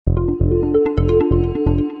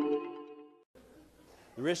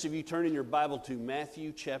The rest of you turn in your Bible to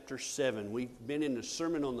Matthew chapter 7. We've been in the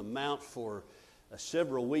Sermon on the Mount for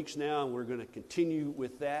several weeks now, and we're going to continue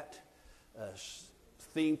with that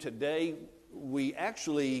theme today. We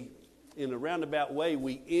actually, in a roundabout way,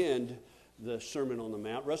 we end the Sermon on the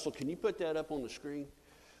Mount. Russell, can you put that up on the screen?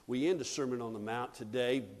 We end the Sermon on the Mount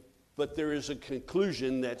today, but there is a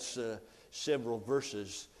conclusion that's several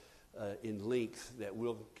verses in length that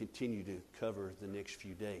we'll continue to cover the next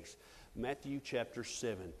few days. Matthew chapter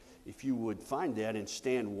 7. If you would find that and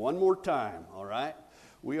stand one more time, all right?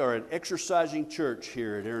 We are an exercising church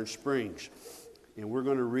here at Aaron Springs, and we're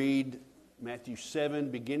going to read Matthew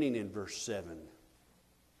 7, beginning in verse 7.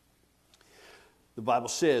 The Bible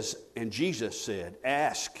says, "And Jesus said,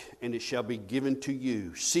 'Ask, and it shall be given to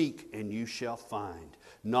you. Seek, and you shall find.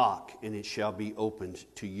 Knock, and it shall be opened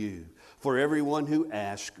to you. For everyone who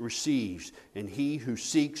asks receives, and he who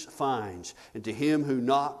seeks finds, and to him who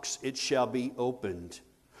knocks it shall be opened.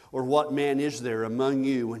 Or what man is there among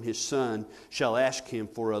you when his son shall ask him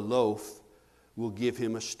for a loaf, will give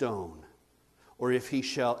him a stone? Or if he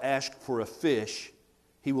shall ask for a fish,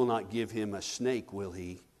 he will not give him a snake, will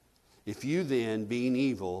he? If you then, being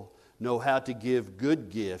evil, know how to give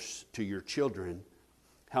good gifts to your children,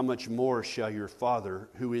 how much more shall your Father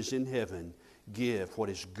who is in heaven give what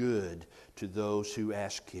is good to those who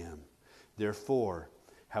ask him? Therefore,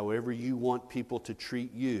 however you want people to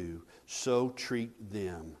treat you, so treat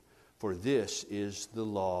them. For this is the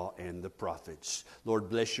law and the prophets.'" Lord,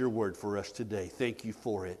 bless your word for us today. Thank you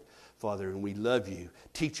for it, Father, and we love you.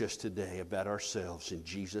 Teach us today about ourselves. In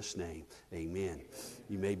Jesus' name, amen.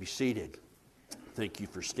 You may be seated. Thank you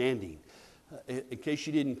for standing. In case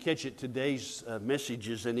you didn't catch it, today's message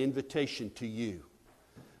is an invitation to you.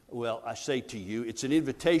 Well, I say to you, it's an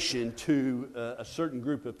invitation to a certain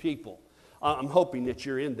group of people. I'm hoping that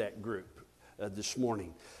you're in that group this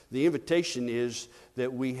morning. The invitation is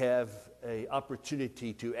that we have an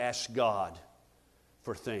opportunity to ask God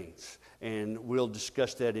for things, and we'll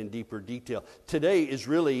discuss that in deeper detail. Today is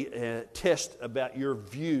really a test about your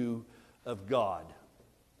view of God.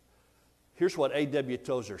 Here's what A.W.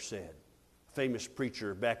 Tozer said, famous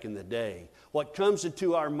preacher back in the day. "What comes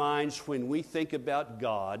into our minds when we think about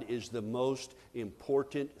God is the most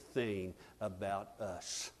important thing about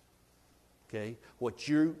us." Okay? What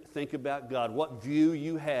you think about God, what view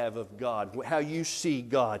you have of God, how you see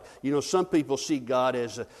God. You know, some people see God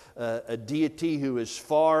as a deity who is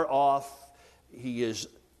far off. He is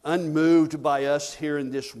unmoved by us here in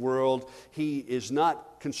this world. He is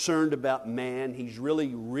not concerned about man. He's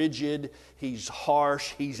really rigid. He's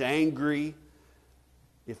harsh. He's angry.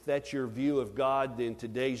 If that's your view of God, then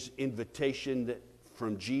today's invitation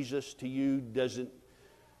from Jesus to you doesn't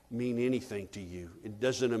mean anything to you. It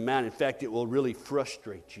doesn't amount. In fact, it will really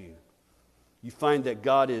frustrate you. You find that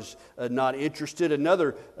God is not interested.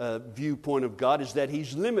 Another viewpoint of God is that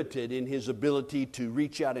He's limited in His ability to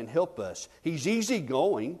reach out and help us. He's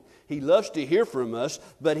easygoing. He loves to hear from us,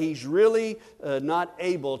 but He's really not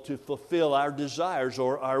able to fulfill our desires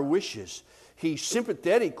or our wishes. He's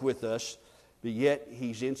sympathetic with us, but yet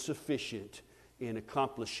He's insufficient in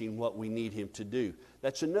accomplishing what we need Him to do.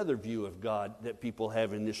 That's another view of God that people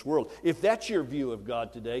have in this world. If that's your view of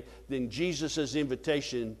God today, then Jesus'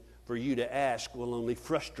 invitation for you to ask will only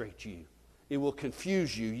frustrate you. It will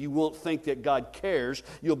confuse you. You won't think that God cares.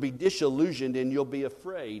 You'll be disillusioned and you'll be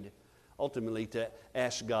afraid, ultimately, to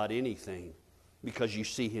ask God anything because you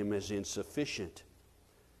see Him as insufficient.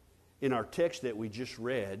 In our text that we just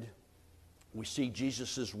read, we see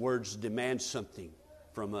Jesus' words demand something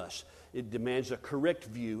from us. It demands a correct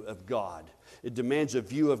view of God. It demands a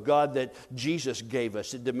view of God that Jesus gave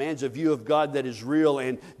us. It demands a view of God that is real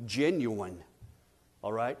and genuine.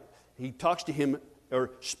 All right? He talks to him,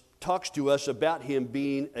 or talks to us about Him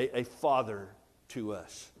being a father to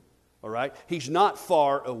us. All right? He's not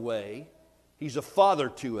far away. He's a father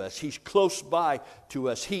to us. He's close by to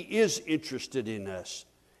us. He is interested in us.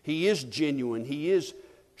 He is genuine. He is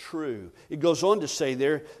true. It goes on to say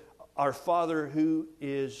there, our Father who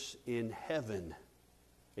is in heaven.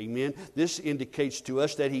 Amen. This indicates to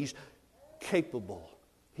us that He's capable.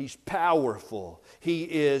 He's powerful. He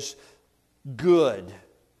is good.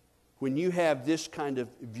 When you have this kind of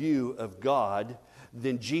view of God,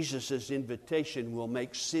 then Jesus' invitation will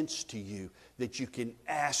make sense to you, that you can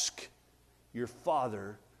ask your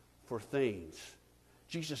Father for things.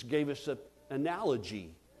 Jesus gave us an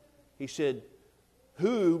analogy. He said,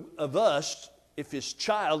 who of us, if his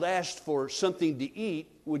child asked for something to eat,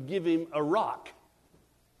 would give him a rock?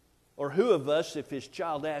 Or who of us, if his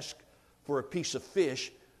child asked for a piece of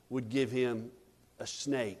fish, would give him a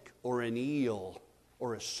snake or an eel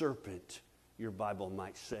or a serpent? your Bible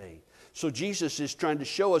might say. So Jesus is trying to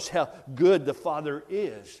show us how good the Father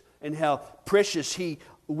is and how precious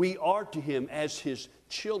we are to Him as His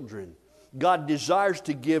children. God desires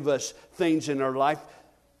to give us things in our life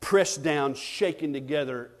pressed down, shaken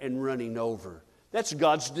together, and running over. That's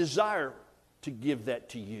God's desire to give that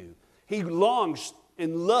to you. He longs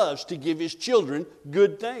and loves to give His children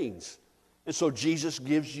good things. And so Jesus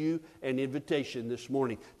gives you an invitation this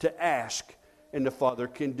morning to ask, and the Father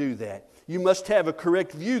can do that. You must have a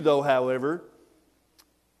correct view, though, however.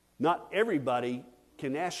 Not everybody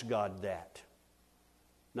can ask God that.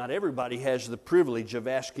 Not everybody has the privilege of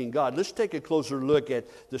asking God. Let's take a closer look at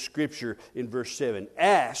the Scripture in verse 7.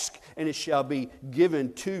 Ask, and it shall be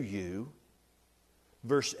given to you.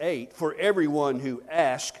 Verse 8, for everyone who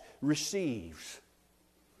asks receives.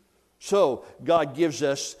 So, God gives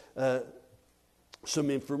us some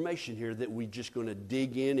information here that we're just going to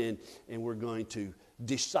dig in and we're going to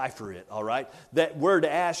decipher it, all right? That word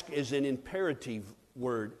ask is an imperative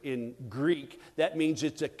word in Greek. That means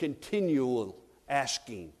it's a continual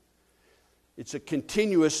asking. It's a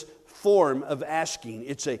continuous form of asking.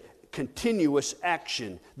 It's a continuous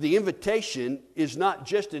action. The invitation is not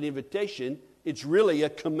just an invitation, it's really a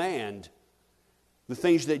command. The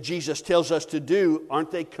things that Jesus tells us to do,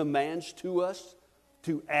 aren't they commands to us?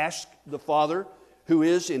 To ask the Father who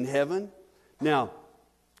is in heaven? Now,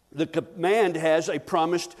 the command has a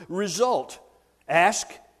promised result.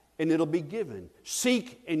 Ask, and it'll be given.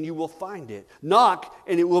 Seek, and you will find it. Knock,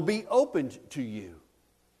 and it will be opened to you.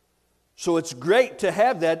 So it's great to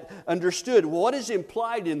have that understood. What is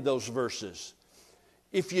implied in those verses?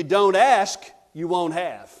 If you don't ask, you won't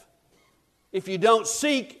have. If you don't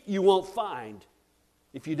seek, you won't find.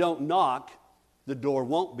 If you don't knock, the door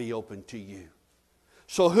won't be open to you.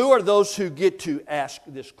 So who are those who get to ask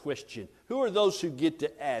this question? Who are those who get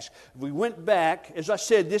to ask? If we went back, as I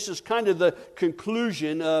said, this is kind of the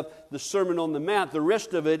conclusion of the Sermon on the Mount. The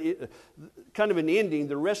rest of it, kind of an ending,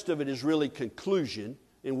 the rest of it is really conclusion,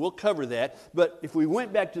 and we'll cover that. But if we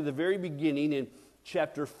went back to the very beginning in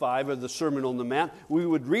chapter 5 of the Sermon on the Mount, we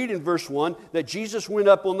would read in verse 1 that Jesus went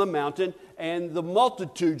up on the mountain and the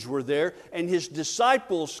multitudes were there and His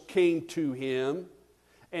disciples came to Him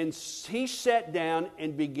and He sat down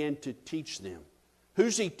and began to teach them.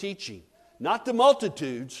 Who's He teaching? Not the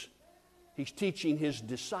multitudes. He's teaching His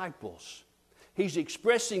disciples. He's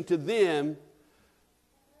expressing to them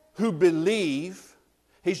who believe.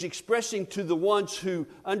 He's expressing to the ones who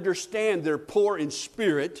understand they're poor in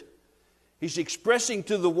spirit. He's expressing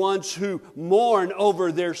to the ones who mourn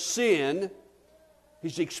over their sin.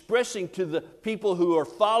 He's expressing to the people who are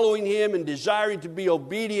following Him and desiring to be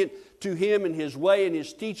obedient to Him and His way and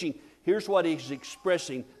His teaching. Here's what He's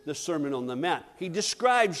expressing the Sermon on the Mount. He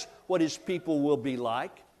describes what His people will be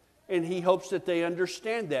like, and He hopes that they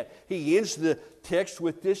understand that. He ends the text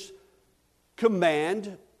with this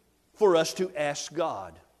command for us to ask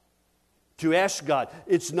God. To ask God.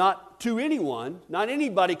 It's not to anyone. Not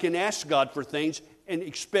anybody can ask God for things and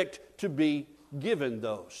expect to be given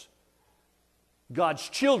those. God's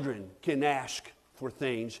children can ask for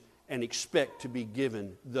things and expect to be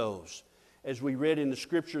given those. As we read in the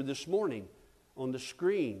Scripture this morning on the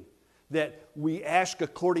screen, that we ask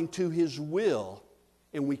according to His will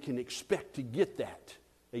and we can expect to get that.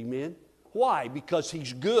 Amen? Why? Because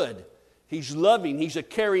He's good. He's loving. He's a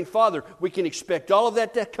caring Father. We can expect all of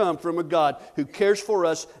that to come from a God who cares for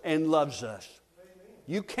us and loves us.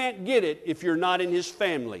 You can't get it if you're not in His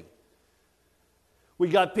family. We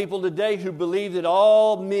got people today who believe that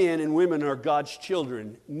all men and women are God's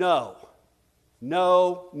children. No.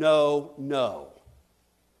 No, no, no.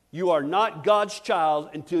 You are not God's child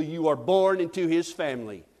until you are born into His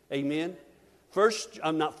family. Amen?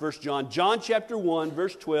 John chapter 1,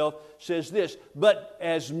 verse 12 says this, but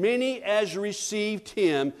as many as received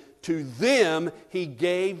Him, to them He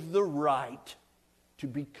gave the right to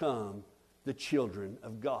become the children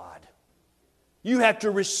of God. You have to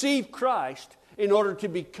receive Christ in order to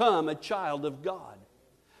become a child of God.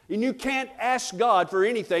 And you can't ask God for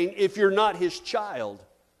anything if you're not His child.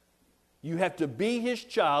 You have to be His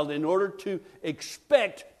child in order to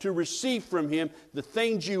expect to receive from Him the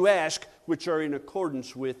things you ask, which are in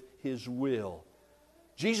accordance with His will.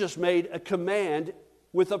 Jesus made a command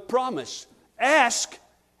with a promise. Ask,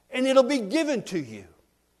 and it'll be given to you.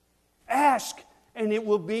 Ask, and it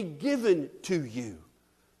will be given to you.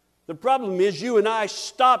 The problem is you and I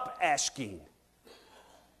stop asking.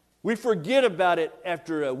 We forget about it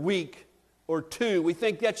after a week or two. We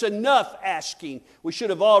think that's enough asking. We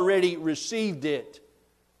should have already received it.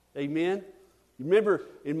 Amen? Remember,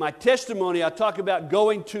 in my testimony, I talk about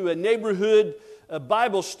going to a neighborhood a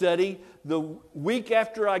Bible study the week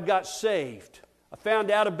after I got saved. I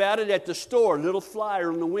found out about it at the store, little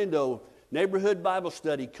flyer on the window, neighborhood Bible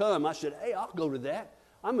study, come. I said, hey, I'll go to that.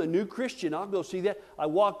 I'm a new Christian, I'll go see that. I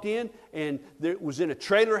walked in, and it was in a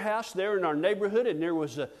trailer house there in our neighborhood, and there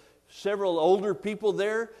was several older people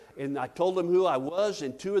there, and I told them who I was,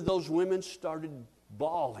 and two of those women started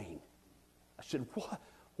bawling. I said,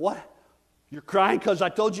 what? You're crying because I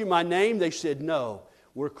told you my name? They said, no,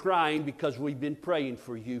 we're crying because we've been praying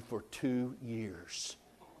for you for 2 years.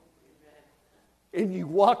 And you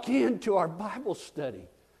walk into our Bible study.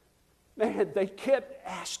 Man, they kept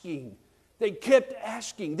asking. They kept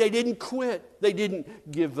asking. They didn't quit. They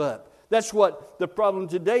didn't give up. That's what the problem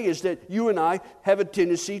today is, that you and I have a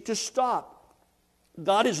tendency to stop.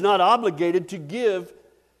 God is not obligated to give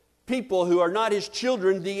people who are not His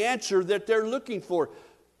children the answer that they're looking for.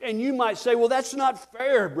 And you might say, well, that's not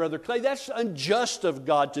fair, Brother Clay. That's unjust of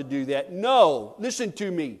God to do that. No, listen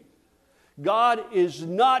to me. God is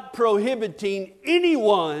not prohibiting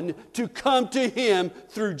anyone to come to Him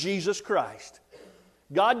through Jesus Christ.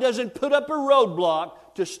 God doesn't put up a roadblock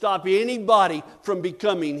to stop anybody from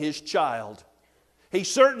becoming His child. He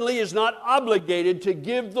certainly is not obligated to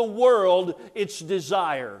give the world its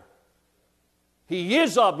desire. He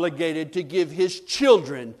is obligated to give His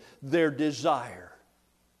children their desire.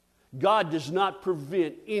 God does not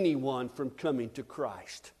prevent anyone from coming to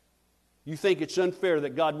Christ. You think it's unfair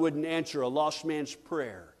that God wouldn't answer a lost man's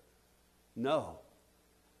prayer? No.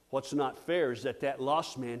 What's not fair is that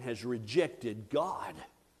lost man has rejected God.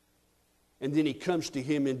 And then he comes to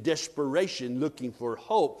Him in desperation looking for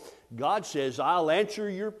hope. God says, I'll answer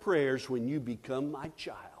your prayers when you become my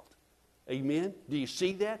child. Amen? Do you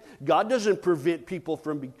see that? God doesn't prevent people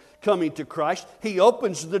from coming to Christ. He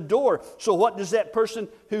opens the door. So what does that person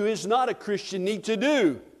who is not a Christian need to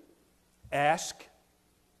do? Ask.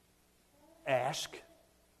 Ask.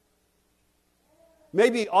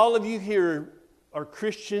 Maybe all of you here are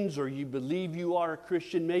Christians, or you believe you are a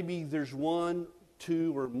Christian. Maybe there's one,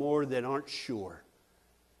 two, or more that aren't sure.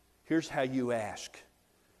 Here's how you ask.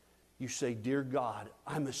 You say, Dear God,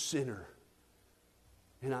 I'm a sinner,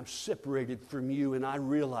 and I'm separated from you, and I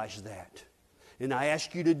realize that. And I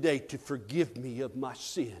ask you today to forgive me of my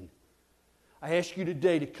sin. I ask you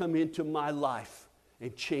today to come into my life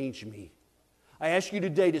and change me. I ask you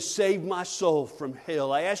today to save my soul from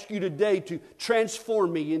hell. I ask you today to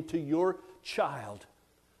transform me into your child.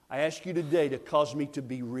 I ask you today to cause me to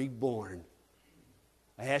be reborn.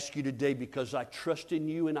 I ask you today because I trust in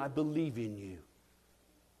you and I believe in you.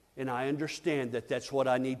 And I understand that that's what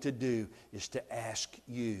I need to do, is to ask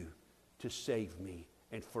you to save me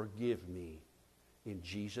and forgive me. In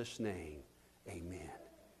Jesus' name, amen.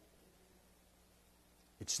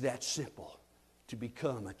 It's that simple to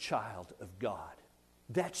become a child of God.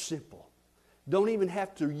 That simple. Don't even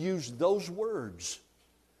have to use those words.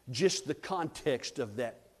 Just the context of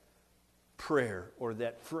that prayer or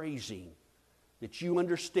that phrasing. That you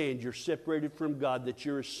understand you're separated from God, that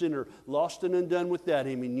you're a sinner, lost and undone without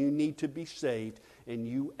Him, and you need to be saved. And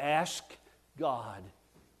you ask God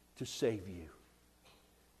to save you.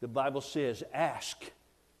 The Bible says, ask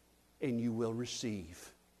and you will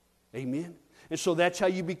receive. Amen? And so that's how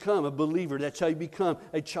you become a believer. That's how you become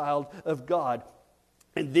a child of God.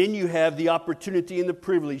 And then you have the opportunity and the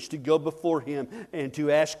privilege to go before Him and to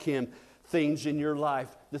ask Him things in your life,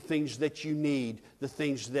 the things that you need, the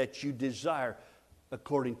things that you desire,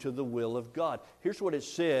 according to the will of God. Here's what it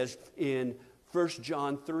says in 1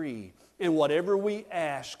 John 3. And whatever we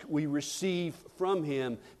ask, we receive from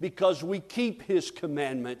Him, because we keep His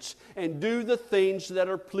commandments and do the things that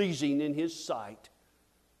are pleasing in His sight.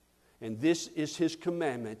 And this is His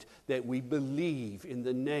commandment, that we believe in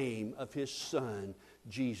the name of His Son,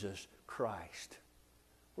 Jesus Christ.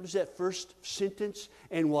 What is that first sentence?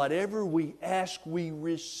 And whatever we ask, we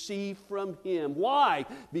receive from Him. Why?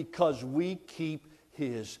 Because we keep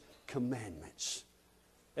His commandments.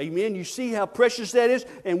 Amen. You see how precious that is?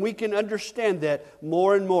 And we can understand that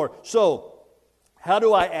more and more. So, how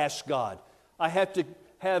do I ask God? I have to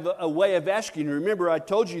have a way of asking. Remember, I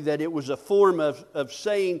told you that it was a form of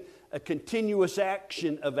saying, a continuous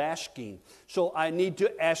action of asking. So I need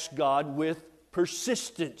to ask God with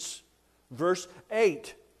persistence. Verse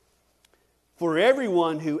 8. For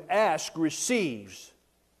everyone who asks receives.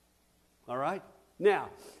 All right?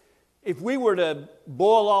 Now, if we were to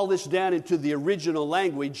boil all this down into the original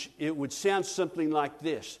language, it would sound something like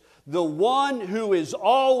this. The one who is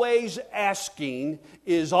always asking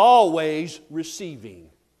is always receiving.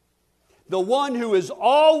 The one who is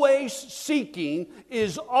always seeking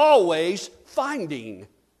is always finding.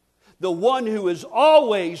 The one who is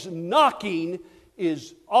always knocking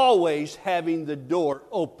is always having the door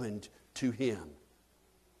opened to Him.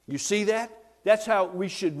 You see that? That's how we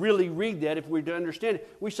should really read that if we're to understand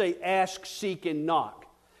it. We say ask, seek, and knock.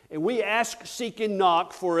 And we ask, seek, and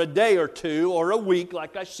knock for a day or two or a week,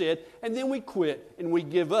 like I said, and then we quit and we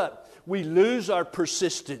give up. We lose our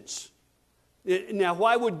persistence. Now,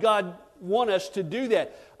 why would God want us to do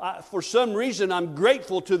that? For some reason, I'm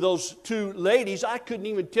grateful to those two ladies. I couldn't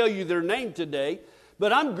even tell you their name today,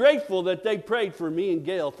 but I'm grateful that they prayed for me and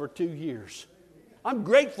Gail for 2 years. I'm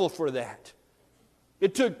grateful for that.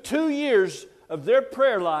 It took 2 years of their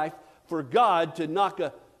prayer life for God to knock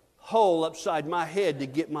a hole upside my head to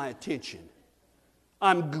get my attention.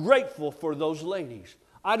 I'm grateful for those ladies.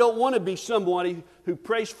 I don't want to be somebody who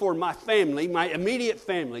prays for my family, my immediate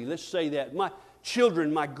family, let's say that, my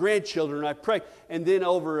children, my grandchildren, I pray, and then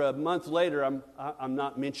over a month later, I'm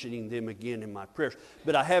not mentioning them again in my prayers,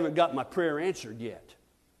 but I haven't got my prayer answered yet.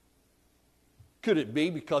 Could it be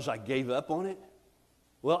because I gave up on it?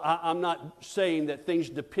 Well, I'm not saying that things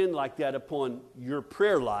depend like that upon your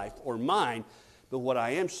prayer life or mine, but what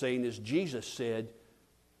I am saying is Jesus said,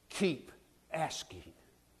 keep asking,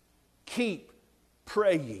 keep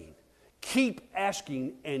praying, keep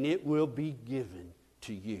asking, and it will be given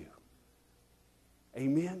to you.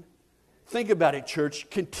 Amen? Think about it, church.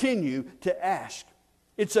 Continue to ask.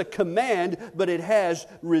 It's a command, but it has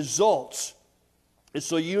results. And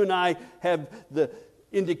so you and I have the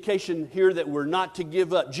indication here that we're not to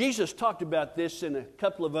give up. Jesus talked about this in a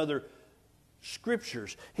couple of other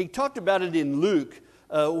scriptures. He talked about it in Luke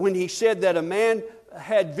when he said that a man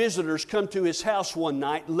had visitors come to his house one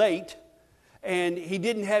night late, and he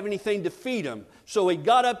didn't have anything to feed them. So he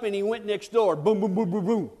got up and he went next door. Boom, boom, boom, boom,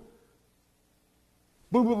 boom.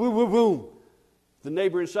 Boom, boom, boom, boom, boom. The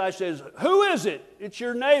neighbor inside says, "Who is it?" "It's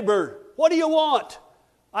your neighbor." "What do you want?"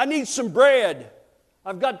 "I need some bread.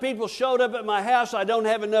 I've got people showed up at my house. I don't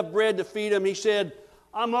have enough bread to feed them." He said,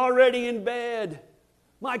 "I'm already in bed.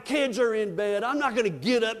 My kids are in bed. I'm not going to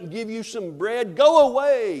get up and give you some bread. Go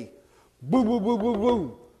away." Boom, boom, boom, boom,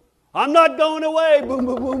 boom. "I'm not going away." Boom,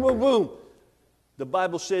 boom, boom, boom, boom. The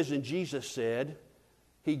Bible says, and Jesus said,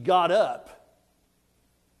 he got up.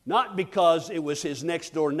 Not because it was his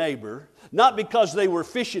next door neighbor, not because they were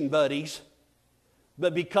fishing buddies,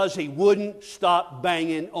 but because he wouldn't stop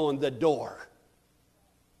banging on the door.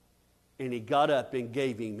 And he got up and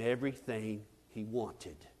gave him everything he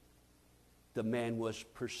wanted. The man was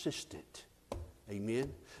persistent.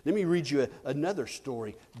 Amen. Let me read you another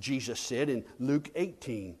story Jesus said in Luke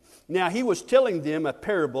 18. Now he was telling them a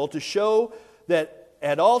parable to show that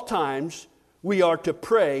at all times we are to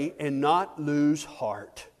pray and not lose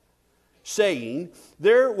heart, saying,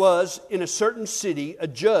 there was in a certain city a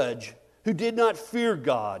judge who did not fear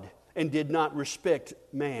God and did not respect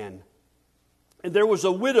man. And there was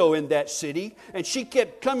a widow in that city, and she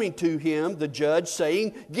kept coming to him, the judge,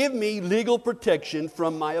 saying, "Give me legal protection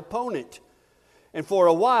from my opponent." And for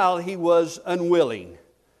a while he was unwilling.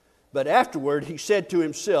 But afterward he said to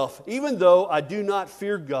himself, "Even though I do not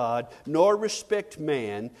fear God nor respect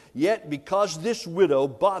man, yet because this widow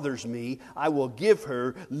bothers me, I will give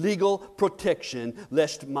her legal protection,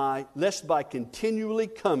 lest by continually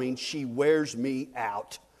coming she wears me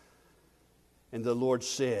out." And the Lord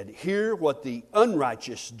said, "Hear what the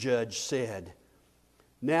unrighteous judge said.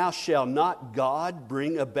 Now shall not God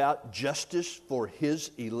bring about justice for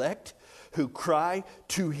his elect, who cry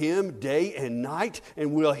to him day and night,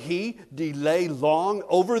 and will he delay long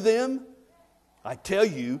over them? I tell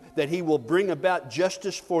you that he will bring about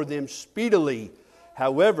justice for them speedily.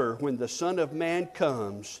 However, when the Son of Man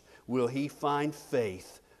comes, will he find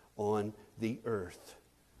faith on the earth?"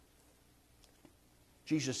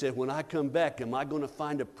 Jesus said, when I come back, am I going to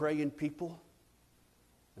find a praying people?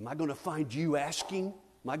 Am I going to find you asking?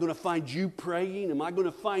 Am I going to find you praying? Am I going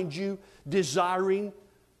to find you desiring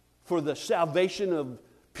for the salvation of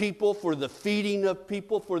people, for the feeding of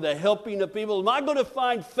people, for the helping of people? Am I going to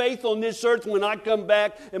find faith on this earth when I come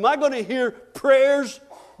back? Am I going to hear prayers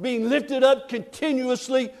being lifted up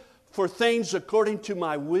continuously for things according to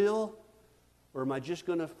my will? Or am I just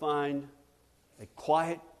going to find a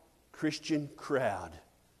quiet Christian crowd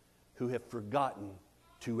who have forgotten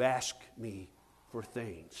to ask me for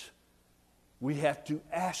things? We have to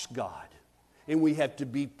ask God, and we have to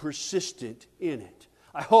be persistent in it.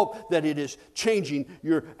 I hope that it is changing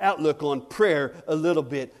your outlook on prayer a little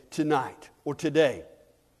bit tonight or today.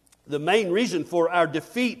 The main reason for our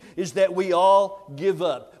defeat is that we all give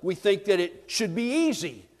up. We think that it should be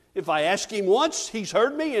easy. If I ask him once, he's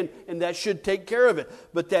heard me, and that should take care of it.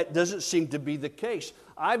 But that doesn't seem to be the case.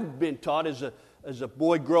 I've been taught as a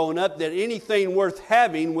boy growing up that anything worth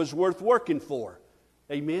having was worth working for.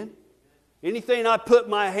 Amen? Anything I put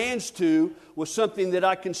my hands to was something that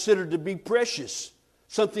I considered to be precious,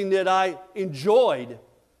 something that I enjoyed.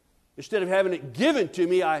 Instead of having it given to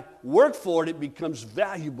me, I work for it. It becomes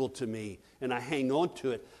valuable to me, and I hang on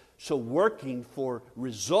to it. So working for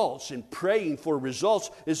results and praying for results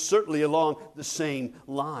is certainly along the same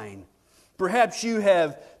line. Perhaps you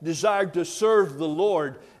have desired to serve the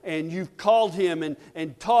Lord, and you've called Him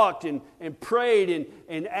and talked and prayed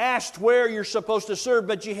and asked where you're supposed to serve,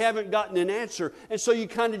 but you haven't gotten an answer. And so you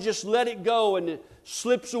kind of just let it go, and it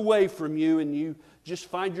slips away from you, and you just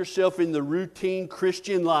find yourself in the routine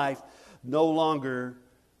Christian life, no longer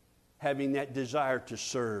having that desire to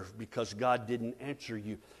serve because God didn't answer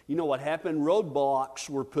you. You know what happened? Roadblocks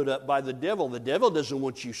were put up by the devil. The devil doesn't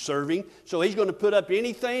want you serving, so he's going to put up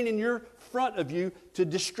anything in your front of you to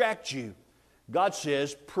distract you. God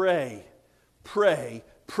says, pray, pray,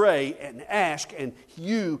 pray, and ask, and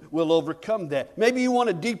you will overcome that. Maybe you want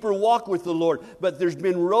a deeper walk with the Lord, but there's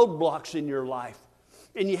been roadblocks in your life,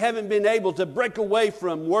 and you haven't been able to break away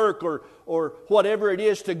from work or whatever it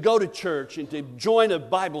is to go to church and to join a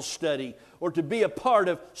Bible study or to be a part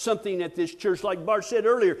of something at this church. Like Bart said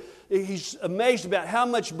earlier, he's amazed about how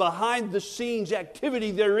much behind-the-scenes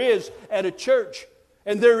activity there is at a church.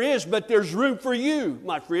 And there is, but there's room for you,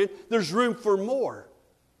 my friend. There's room for more.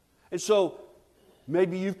 And so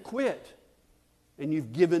maybe you've quit and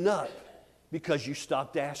you've given up because you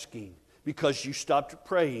stopped asking, because you stopped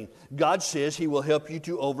praying. God says He will help you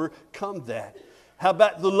to overcome that. How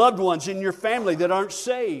about the loved ones in your family that aren't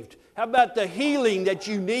saved? How about the healing that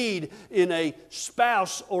you need in a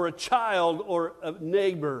spouse or a child or a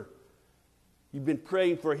neighbor? You've been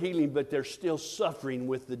praying for healing, but they're still suffering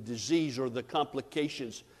with the disease or the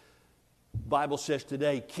complications. The Bible says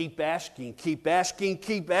today, keep asking, keep asking,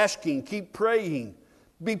 keep asking, keep praying.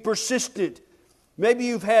 Be persistent. Maybe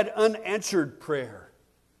you've had unanswered prayer.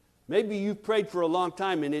 Maybe you've prayed for a long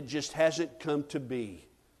time and it just hasn't come to be.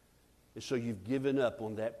 And so you've given up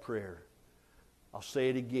on that prayer. I'll say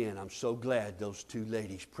it again. I'm so glad those two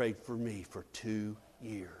ladies prayed for me for 2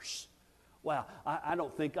 years. Wow, I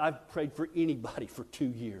don't think I've prayed for anybody for 2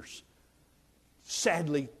 years.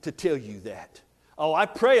 Sadly, to tell you that. Oh, I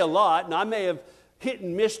pray a lot, and I may have hit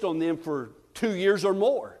and missed on them for 2 years or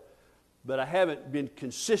more. But I haven't been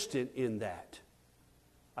consistent in that.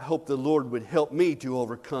 I hope the Lord would help me to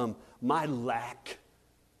overcome my lack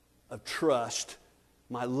of trust,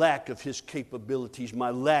 my lack of His capabilities, my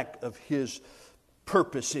lack of His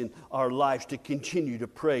purpose in our lives to continue to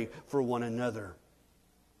pray for one another.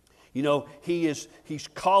 You know, He's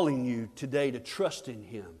calling you today to trust in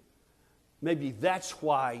Him. Maybe that's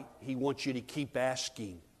why He wants you to keep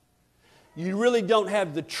asking. You really don't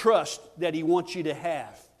have the trust that He wants you to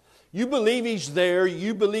have. You believe He's there,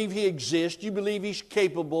 you believe He exists, you believe He's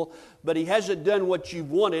capable, but He hasn't done what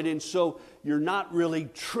you've wanted, and so you're not really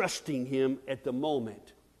trusting Him at the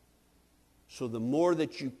moment. So the more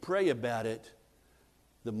that you pray about it,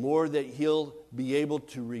 the more that He'll be able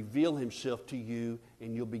to reveal Himself to you,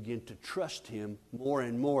 and you'll begin to trust Him more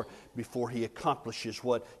and more before He accomplishes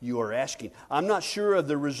what you are asking. I'm not sure of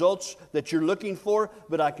the results that you're looking for,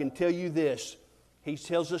 but I can tell you this. He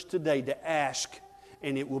tells us today to ask,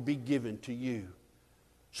 and it will be given to you.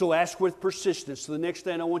 So ask with persistence. So the next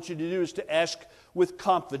thing I want you to do is to ask with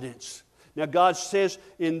confidence. Now God says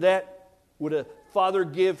in that, would a father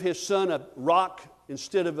give his son a rock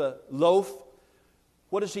instead of a loaf?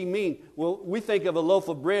 What does He mean? Well, we think of a loaf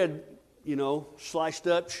of bread, you know, sliced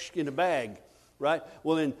up in a bag, right?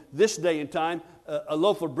 Well, in this day and time, a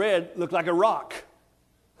loaf of bread looked like a rock,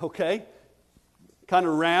 okay? Kind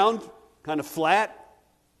of round, kind of flat,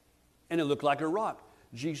 and it looked like a rock.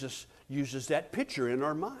 Jesus uses that picture in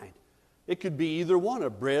our mind. It could be either one, a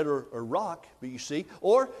bread or a rock, but you see.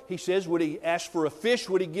 Or He says, would He ask for a fish,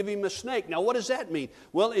 would He give him a snake? Now, what does that mean?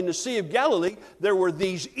 Well, in the Sea of Galilee, there were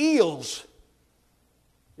these eels.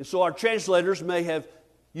 And so our translators may have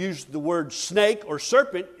used the word snake or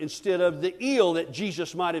serpent instead of the eel that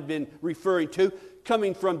Jesus might have been referring to,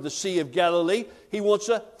 coming from the Sea of Galilee. He wants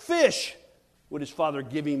a fish. Would His Father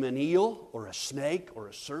give him an eel or a snake or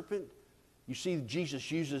a serpent? You see,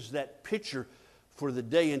 Jesus uses that picture for the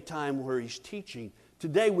day and time where He's teaching.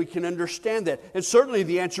 Today we can understand that. And certainly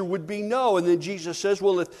the answer would be no. And then Jesus says,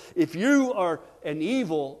 well, if you are an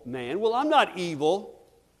evil man, well, I'm not evil.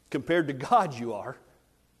 Compared to God, you are.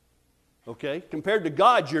 Okay? Compared to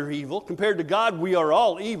God, you're evil. Compared to God, we are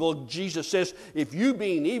all evil. Jesus says, if you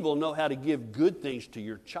being evil know how to give good things to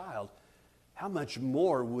your child, how much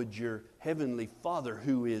more would your heavenly Father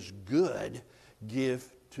who is good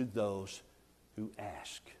give to those who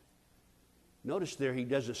ask? Notice there He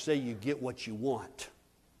doesn't say you get what you want.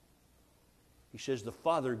 He says the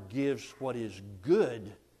Father gives what is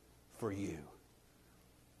good for you.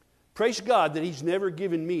 Praise God that He's never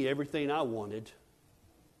given me everything I wanted.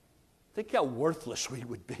 Think how worthless we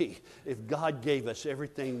would be if God gave us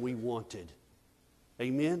everything we wanted.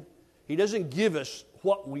 Amen? He doesn't give us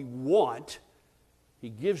what we want. He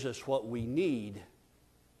gives us what we need.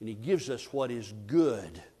 And He gives us what is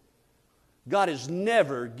good. God has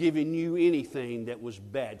never given you anything that was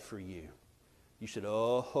bad for you. You said,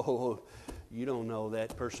 oh, you don't know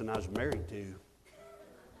that person I was married to.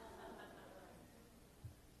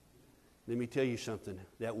 Let me tell you something.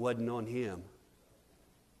 That wasn't on Him.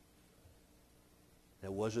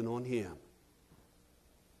 That wasn't on Him.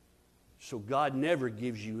 So God never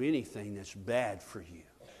gives you anything that's bad for you.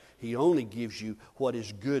 He only gives you what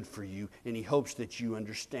is good for you, and He hopes that you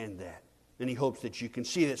understand that. And He hopes that you can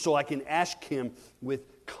see that. So I can ask Him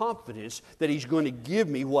with confidence that He's going to give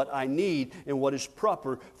me what I need and what is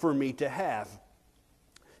proper for me to have.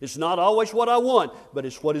 It's not always what I want, but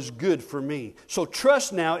it's what is good for me. So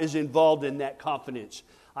trust now is involved in that confidence.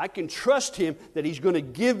 I can trust Him that He's going to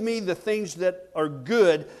give me the things that are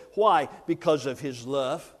good. Why? Because of His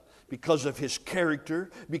love, because of His character,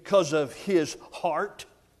 because of His heart.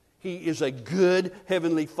 He is a good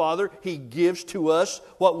Heavenly Father. He gives to us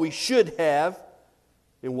what we should have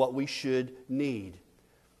and what we should need.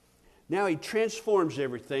 Now He transforms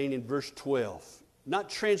everything in verse 12. Not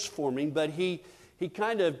transforming, but He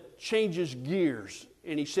kind of changes gears.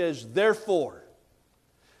 And He says, therefore.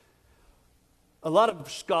 A lot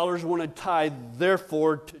of scholars want to tie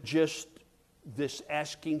therefore to just this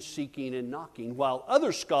asking, seeking, and knocking, while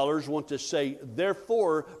other scholars want to say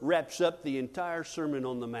therefore wraps up the entire Sermon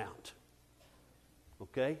on the Mount.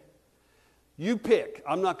 Okay? You pick.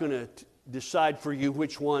 I'm not going to decide for you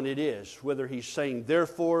which one it is, whether He's saying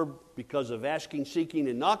therefore because of asking, seeking,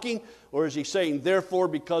 and knocking, or is He saying therefore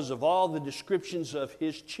because of all the descriptions of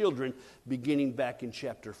His children beginning back in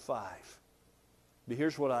chapter 5. But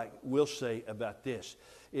here's what I will say about this.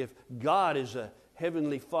 If God is a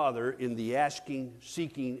Heavenly Father in the asking,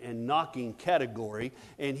 seeking, and knocking category,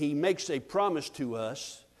 and He makes a promise to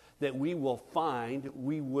us that we will find,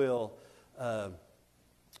 we will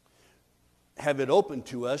have it open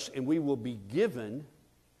to us, and we will be given,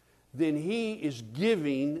 then He is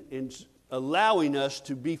giving and allowing us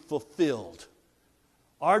to be fulfilled.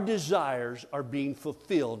 Our desires are being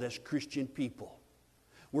fulfilled as Christian people.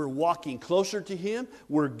 We're walking closer to Him.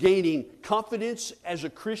 We're gaining confidence as a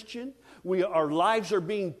Christian. Our lives are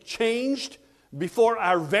being changed before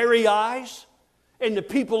our very eyes and the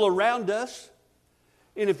people around us.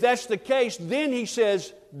 And if that's the case, then He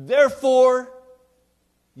says, therefore,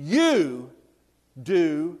 you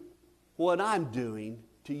do what I'm doing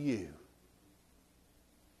to you.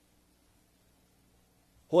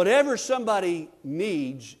 Whatever somebody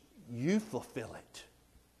needs, you fulfill it.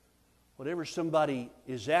 Whatever somebody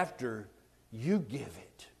is after, you give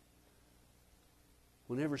it.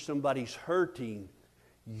 Whenever somebody's hurting,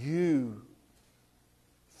 you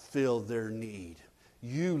fill their need.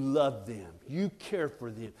 You love them. You care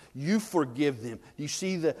for them. You forgive them. Do you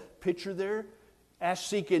see the picture there? Ask,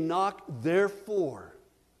 seek, and knock. Therefore,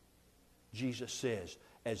 Jesus says,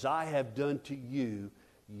 as I have done to you,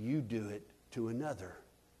 you do it to another.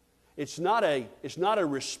 It's not a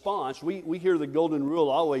response. We hear the golden rule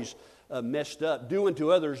always messed up. Do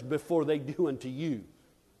unto others before they do unto you.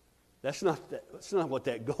 That's not what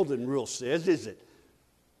that golden rule says, is it?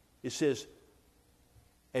 It says,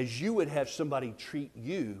 as you would have somebody treat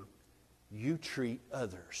you, you treat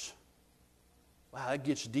others. Wow, that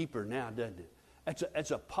gets deeper now, doesn't it?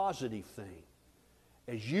 That's a positive thing.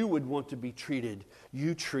 As you would want to be treated,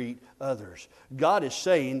 you treat others. God is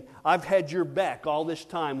saying, I've had your back all this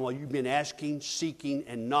time while you've been asking, seeking,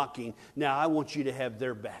 and knocking. Now I want you to have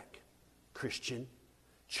their back. Christian,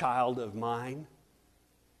 child of mine,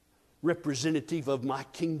 representative of my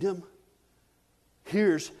kingdom.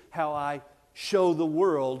 Here's how I show the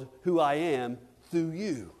world who I am through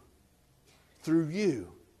you. Through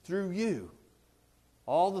you. Through you.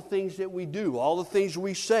 All the things that we do, all the things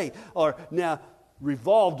we say are now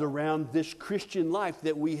revolved around this Christian life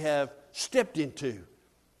that we have stepped into.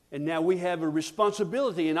 And now we have a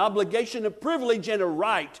responsibility, an obligation, a privilege, and a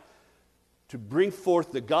right to bring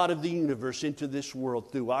forth the God of the universe into this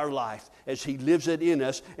world through our life as He lives it in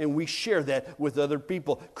us, and we share that with other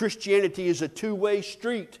people. Christianity is a two-way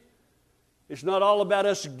street. It's not all about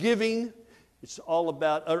us giving. It's all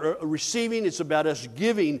about receiving. It's about us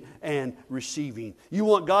giving and receiving. You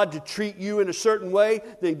want God to treat you in a certain way?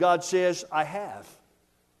 Then God says, I have.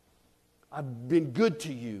 I've been good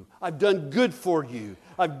to you. I've done good for you.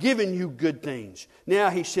 I've given you good things. Now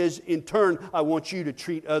he says, in turn, I want you to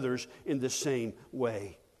treat others in the same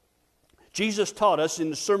way. Jesus taught us in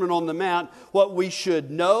the Sermon on the Mount what we should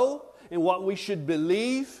know and what we should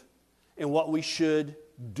believe and what we should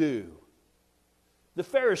do. The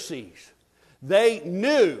Pharisees, they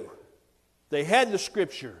knew, they had the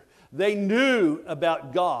Scripture, they knew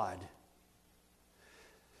about God.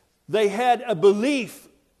 They had a belief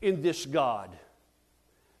in this God.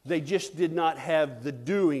 They just did not have the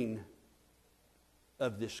doing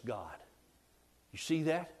of this God. You see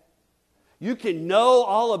that? You can know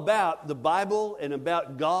all about the Bible and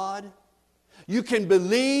about God. You can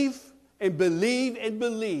believe and believe and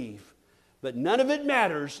believe, but none of it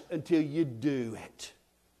matters until you do it,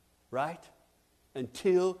 right?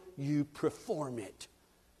 Until you perform it,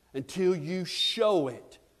 until you show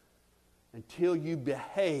it, until you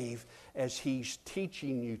behave as He's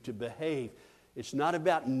teaching you to behave. It's not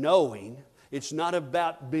about knowing. It's not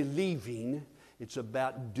about believing. It's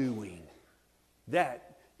about doing.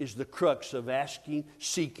 That is the crux of asking,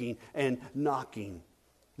 seeking, and knocking.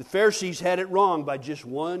 The Pharisees had it wrong by just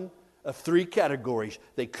one of three categories.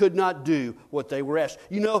 They could not do what they were asked.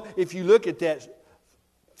 You know, if you look at that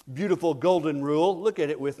beautiful golden rule, look at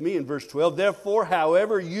it with me in verse 12. Therefore,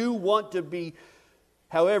 however you want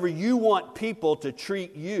people to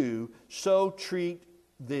treat you, so treat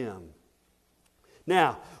them.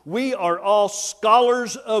 Now, we are all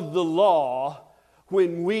scholars of the law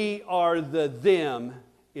when we are the them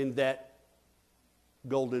in that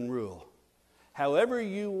golden rule. However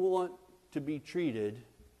you want to be treated,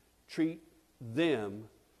 treat them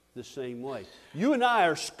the same way. You and I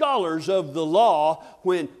are scholars of the law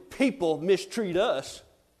when people mistreat us,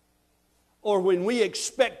 or when we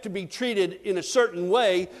expect to be treated in a certain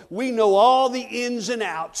way. We know all the ins and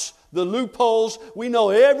outs, the loopholes. We know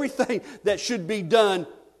everything that should be done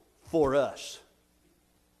for us,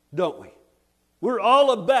 don't we? We're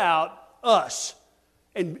all about us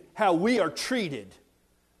and how we are treated.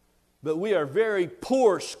 But we are very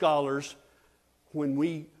poor scholars when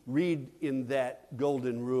we read in that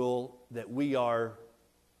golden rule that we are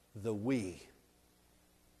the we.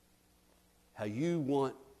 How you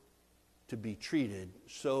want to be treated,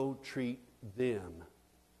 so treat them.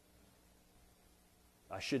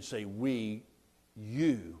 I should say we,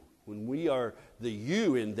 you. When we are the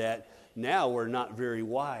you in that, now we're not very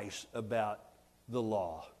wise about the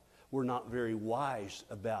law. We're not very wise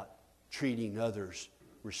about treating others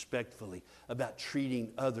respectfully, about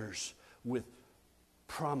treating others with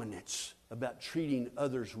prominence, about treating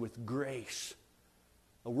others with grace.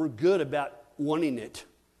 We're good about wanting it.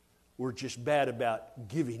 We're just bad about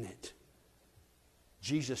giving it.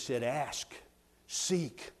 Jesus said, ask,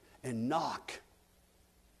 seek, and knock.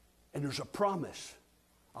 And there's a promise.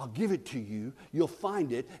 I'll give it to you. You'll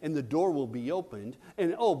find it, and the door will be opened.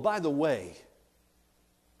 And oh, by the way,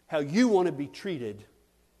 how you want to be treated,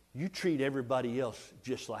 you treat everybody else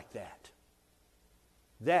just like that.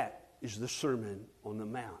 That is the Sermon on the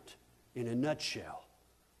Mount in a nutshell.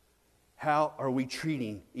 How are we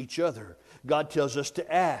treating each other? God tells us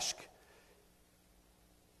to ask.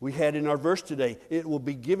 We had in our verse today, it will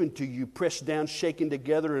be given to you, pressed down, shaken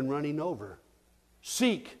together, and running over.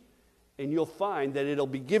 Seek, and you'll find that it'll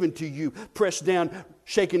be given to you, pressed down,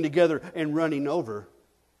 shaken together, and running over.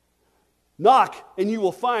 Knock, and you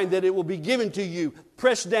will find that it will be given to you,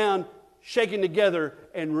 pressed down, shaken together,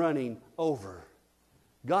 and running over.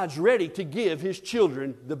 God's ready to give His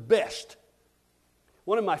children the best.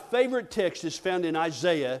 One of my favorite texts is found in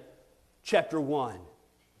Isaiah chapter 1.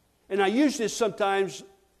 And I use this sometimes,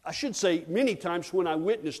 I should say many times, when I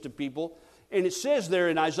witness to people. And it says there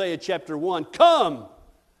in Isaiah chapter 1, come,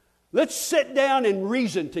 let's sit down and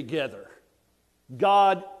reason together,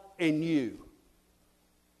 God and you.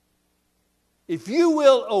 If you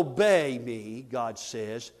will obey me, God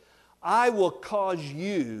says, I will cause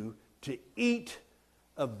you to eat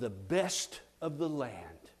of the best of the land.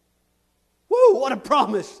 Woo, what a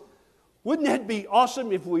promise. Wouldn't that be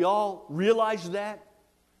awesome if we all realized that?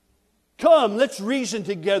 Come, let's reason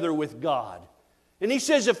together with God. And He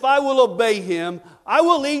says, if I will obey Him, I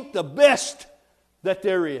will eat the best that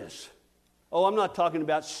there is. Oh, I'm not talking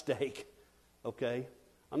about steak, okay?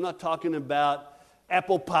 I'm not talking about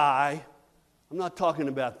apple pie. I'm not talking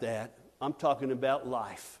about that. I'm talking about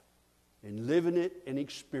life and living it and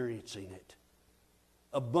experiencing it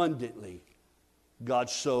abundantly. God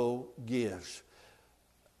so gives.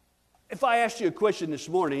 If I asked you a question this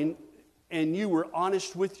morning and you were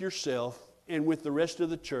honest with yourself and with the rest of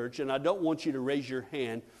the church, and I don't want you to raise your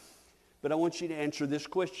hand, but I want you to answer this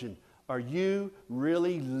question. Are you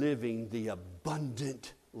really living the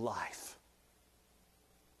abundant life?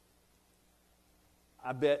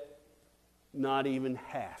 I bet not even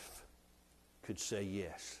half could say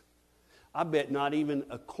yes. I bet not even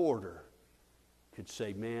a quarter could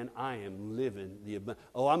say, man, I am living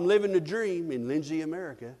I'm living the dream in Lindsay,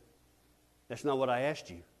 America. That's not what I asked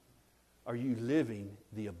you. Are you living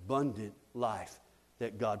the abundant life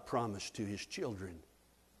that God promised to His children?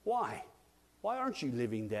 Why? Why aren't you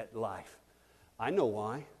living that life? I know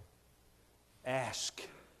why. Ask,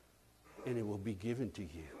 and it will be given to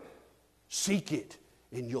you. Seek it,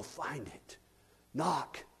 and you'll find it.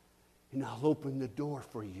 Knock, and I'll open the door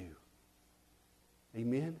for you.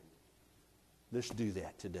 Amen? Let's do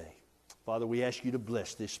that today. Father, we ask you to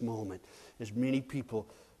bless this moment as many people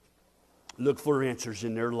look for answers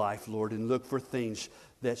in their life, Lord, and look for things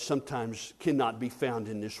that sometimes cannot be found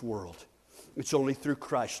in this world. It's only through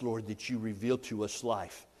Christ, Lord, that you reveal to us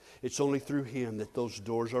life. It's only through Him that those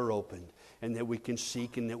doors are opened and that we can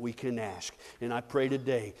seek and that we can ask. And I pray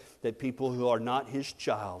today that people who are not His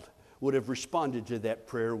child would have responded to that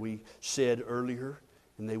prayer we said earlier,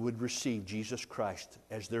 and they would receive Jesus Christ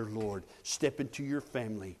as their Lord. Step into your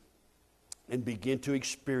family and begin to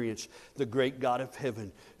experience the great God of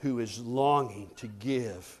heaven who is longing to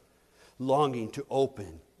give, longing to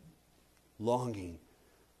open, longing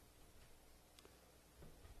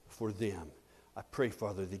for them. I pray,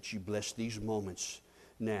 Father, that you bless these moments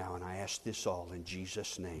now, and I ask this all in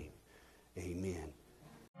Jesus' name. Amen.